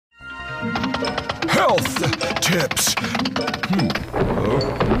health tips.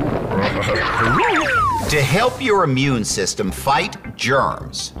 To help your immune system fight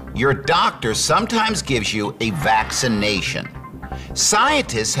germs, your doctor sometimes gives you a vaccination.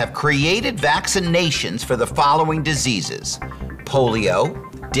 Scientists have created vaccinations for the following diseases: polio,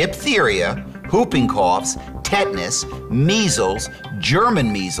 diphtheria, whooping coughs, tetanus, measles,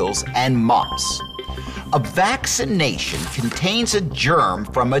 German measles, and mumps. A vaccination contains a germ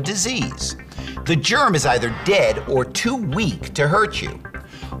from a disease. The germ is either dead or too weak to hurt you.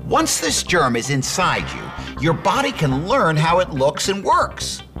 Once this germ is inside you, your body can learn how it looks and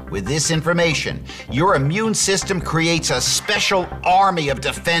works. With this information, your immune system creates a special army of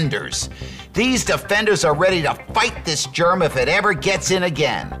defenders. These defenders are ready to fight this germ if it ever gets in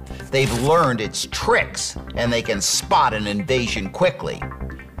again. They've learned its tricks, and they can spot an invasion quickly.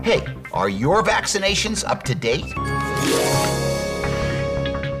 Hey, are your vaccinations up to date?